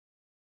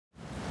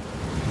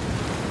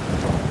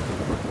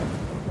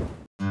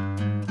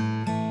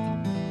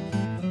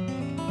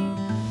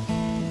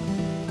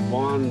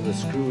on the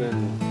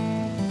screw-in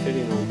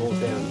fitting on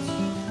both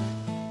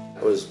ends.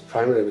 It was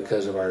primarily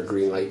because of our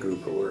green light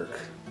group at work.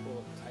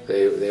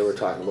 They were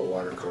talking about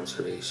water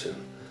conservation.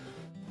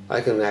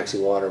 I can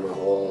actually water my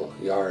whole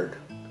yard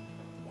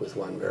with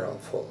 1 barrel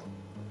full.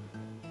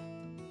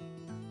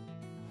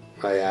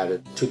 I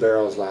added 2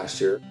 barrels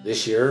last year.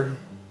 This year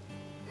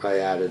I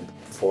added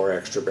 4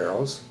 extra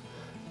barrels,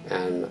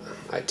 and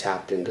I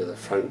tapped into the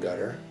front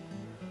gutter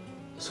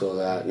so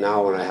that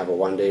now when I have a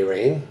 1-day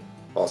rain,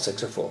 all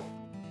 6 are full.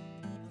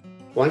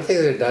 One thing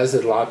that it does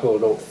that a lot of people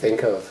don't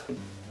think of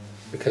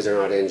because they're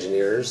not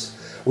engineers,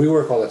 we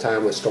work all the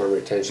time with storm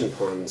retention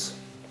ponds.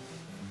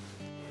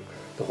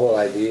 The whole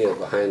idea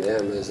behind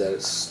them is that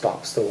it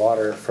stops the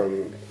water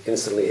from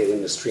instantly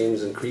hitting the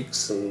streams and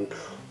creeks and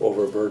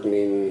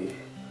overburdening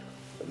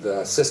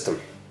the system.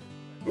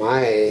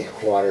 My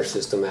water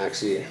system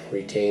actually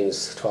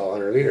retains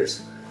 1,200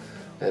 liters,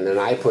 and then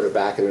I put it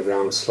back in the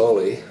ground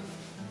slowly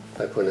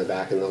by putting it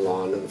back in the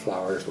lawn and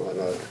flowers and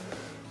whatnot,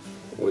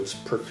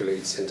 which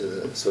percolates into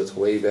the, so it's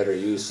way better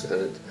use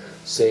and it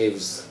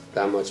saves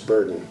that much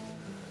burden.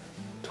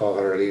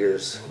 1,200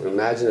 liters.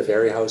 Imagine if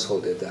every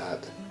household did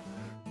that.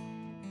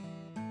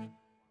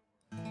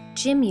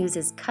 Jim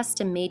uses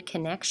custom-made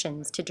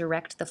connections to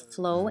direct the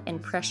flow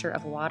and pressure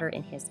of water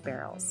in his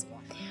barrels.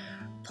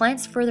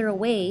 Plants further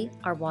away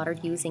are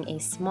watered using a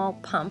small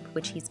pump,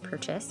 which he's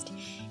purchased,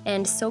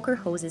 and soaker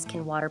hoses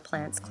can water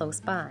plants close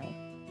by.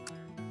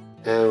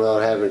 And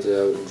without having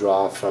to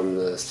draw from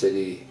the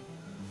city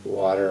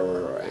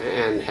water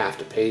and have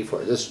to pay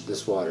for it.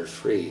 This water is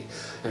free.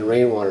 And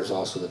rainwater is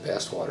also the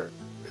best water.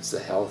 It's the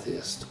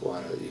healthiest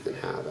water that you can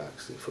have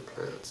actually for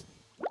plants.